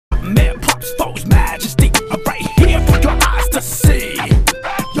props, foes majesty. I'm right here for your eyes to see.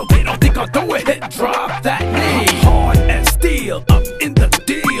 Yo, they don't think I'll do it, hit drop that knee. Hard as steel, up in the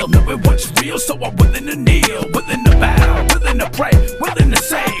deal, knowing what's real, so I'm willing to kneel, willing to bow, willing to pray, willing to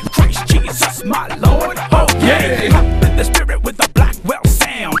say, Christ Jesus, my Lord. Oh yeah, up in the spirit with a Blackwell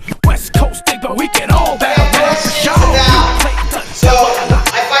sound. West Coast thing, but we can all bow down for sure. So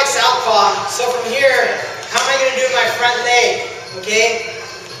I fight southpaw. So from here, how am I going to do my front leg? Okay.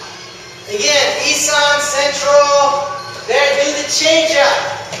 Again, Isan, Central. There, do the change up.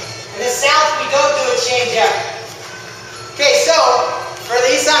 In the south, we don't do a change up. Okay, so for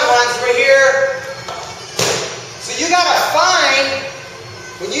the Isan ones, we're here. So you gotta find,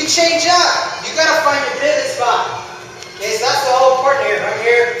 when you change up, you gotta find your pivot spot. Okay, so that's the whole important here. I'm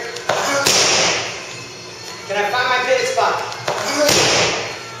here. Can I find my pivot spot?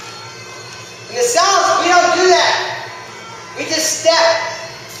 In the south, we don't do that. We just step.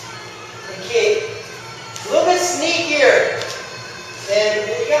 Okay. It's a little bit sneakier. And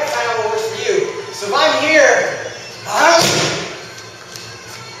you gotta find out what works for you. So if I'm here,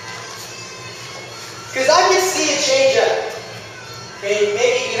 because I can see a change up. Okay,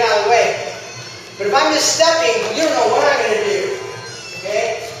 maybe get out of the way. But if I'm just stepping, you don't know what I'm going to do.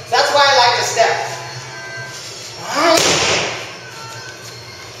 Okay? So that's why I like to step.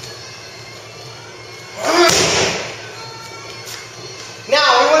 Now,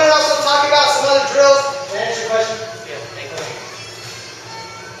 we want to also talk about some other drills. Can I answer your question? Yeah, thank you.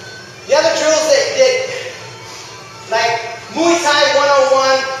 The other drills that like Muay Thai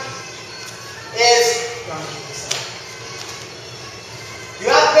 101 is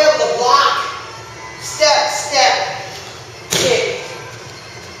you have to be able to block, step, step, kick.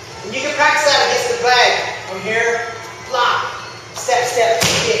 And you can practice that against the bag. From here, block, step, step,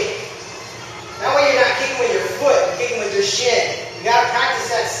 kick. That way you're not kicking with your foot, you're kicking with your shin. You got to practice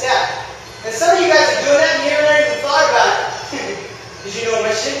that step. And some of you guys are doing that and you never even thought about it. Because you know my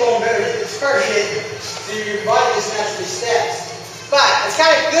shin bone better hit the target, so your body just naturally steps. But it's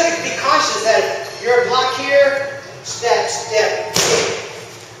kind of good to be conscious that if you're a block here, step, step, kick.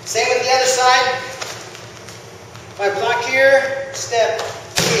 Same with the other side. If I block here, step,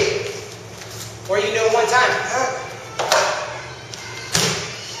 kick. Or you can do it one time.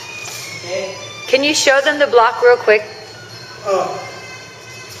 Okay. Can you show them the block real quick? Oh.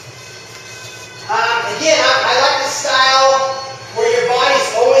 Again, I like the style where your body's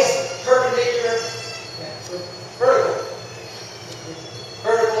always perpendicular. Yeah, so vertical.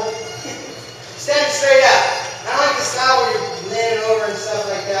 Vertical. Stand straight up. I like the style where you're leaning over and stuff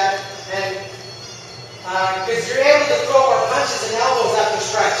like that. And because you're able to throw more punches and elbows after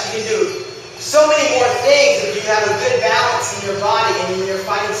strikes. You can do so many more things if you have a good balance in your body and in your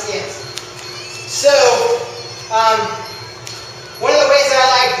fighting stance. So, one of the ways that I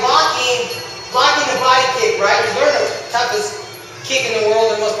like blocking the body kick, right? You learn the toughest kick in the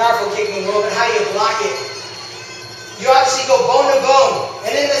world, the most powerful kick in the world, but how do you block it? You obviously go bone to bone.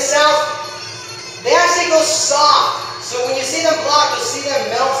 And in the south, they actually go soft. So when you see them block, you'll see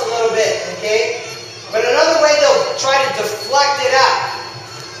them melt a little bit, okay? But another way, they'll try to deflect it up.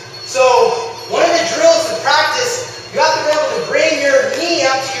 So one of the drills to practice, you have to be able to bring your knee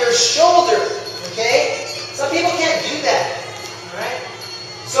up to your shoulder, okay? Some people can't do that, all right?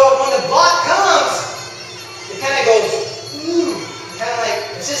 So when the block comes, it kind of goes, ooh, kind of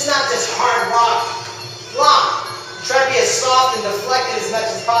like, it's just not this hard rock block. Try to be as soft and deflected as much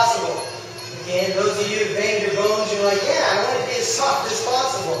as possible. Okay, and those of you who banged your bones, you're like, yeah, I want to be as soft as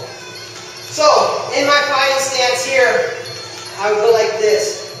possible. So, in my fighting stance here, I would go like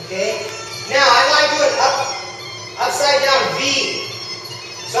this, okay? Now, I like doing upside down V.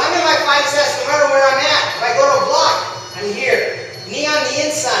 So I'm in my fighting stance no matter where I'm at. If I go to a block, I'm here. Knee on the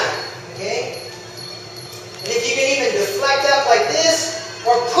inside, okay? And if you can even deflect up like this,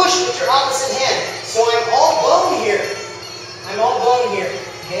 or push with your opposite hand. So I'm all bone here. I'm all bone here,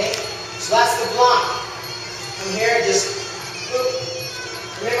 okay? So that's the block. I'm here, just boop.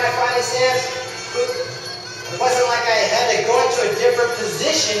 I'm in my fighting stance, boop. It wasn't like I had to go into a different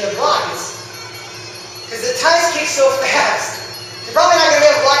position to block. Because the ties kick so fast. You're probably not going to be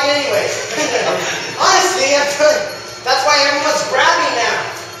able to block it anyway. Honestly, I'm telling you. That's why everyone's grabbing now.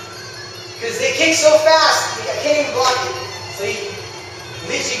 Because they kick so fast, I can't even block it. So at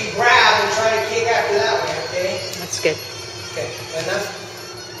least you can grab and try to kick after that way, okay? That's good. Okay, enough?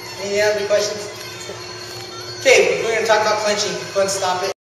 Any other questions? Okay, we're going to talk about clenching. Go ahead and stop it.